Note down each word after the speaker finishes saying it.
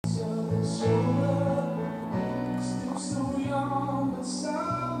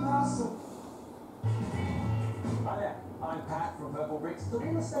the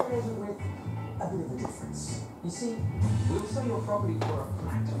real estate agent with a bit of a difference. You see, we'll sell your property for a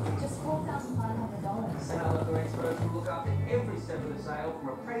flat. Just $4,500. And our local experts will look after every step of the sale,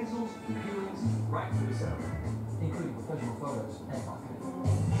 from appraisals, viewings, right through to settlement, including professional photos and marketing.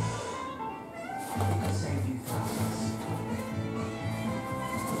 We can save you thousands.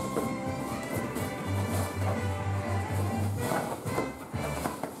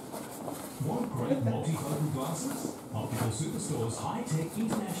 Want great multifocal glasses? Optical Superstore's high-tech,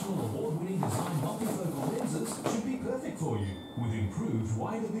 international award-winning design multifocal lenses should be perfect for you, with improved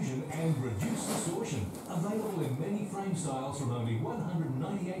wider vision and reduced distortion. Available in many frame styles from only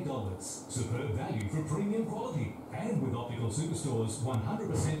 $198. Superb value for premium quality. And with Optical Superstore's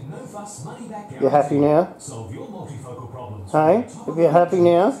 100% no-fuss money-back guarantee. You happy now? Solve your multifocal problems. Hey, if you're happy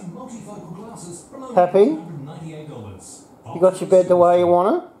now? Multifocal glasses from only Happy? $198. You got your bed the way you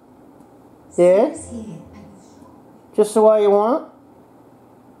want it? Yeah? Just the way you want it?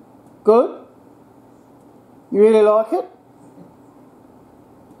 Good? You really like it?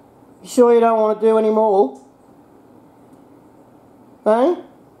 You sure you don't want to do any more? Eh?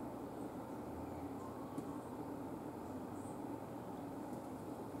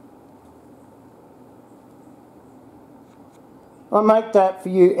 I make that for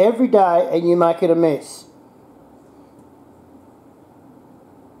you every day and you make it a mess.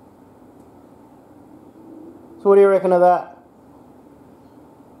 So what do you reckon of that?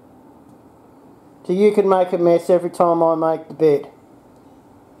 So you can make a mess every time I make the bed.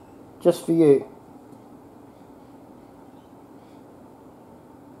 Just for you.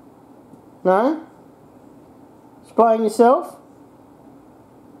 No? Explain yourself?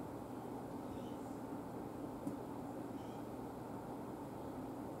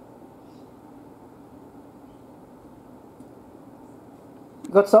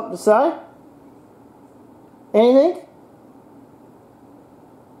 You got something to say? Anything?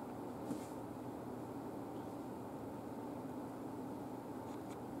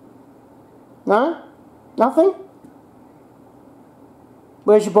 No? Nothing?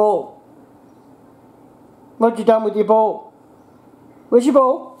 Where's your ball? What have you done with your ball? Where's your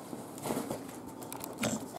ball?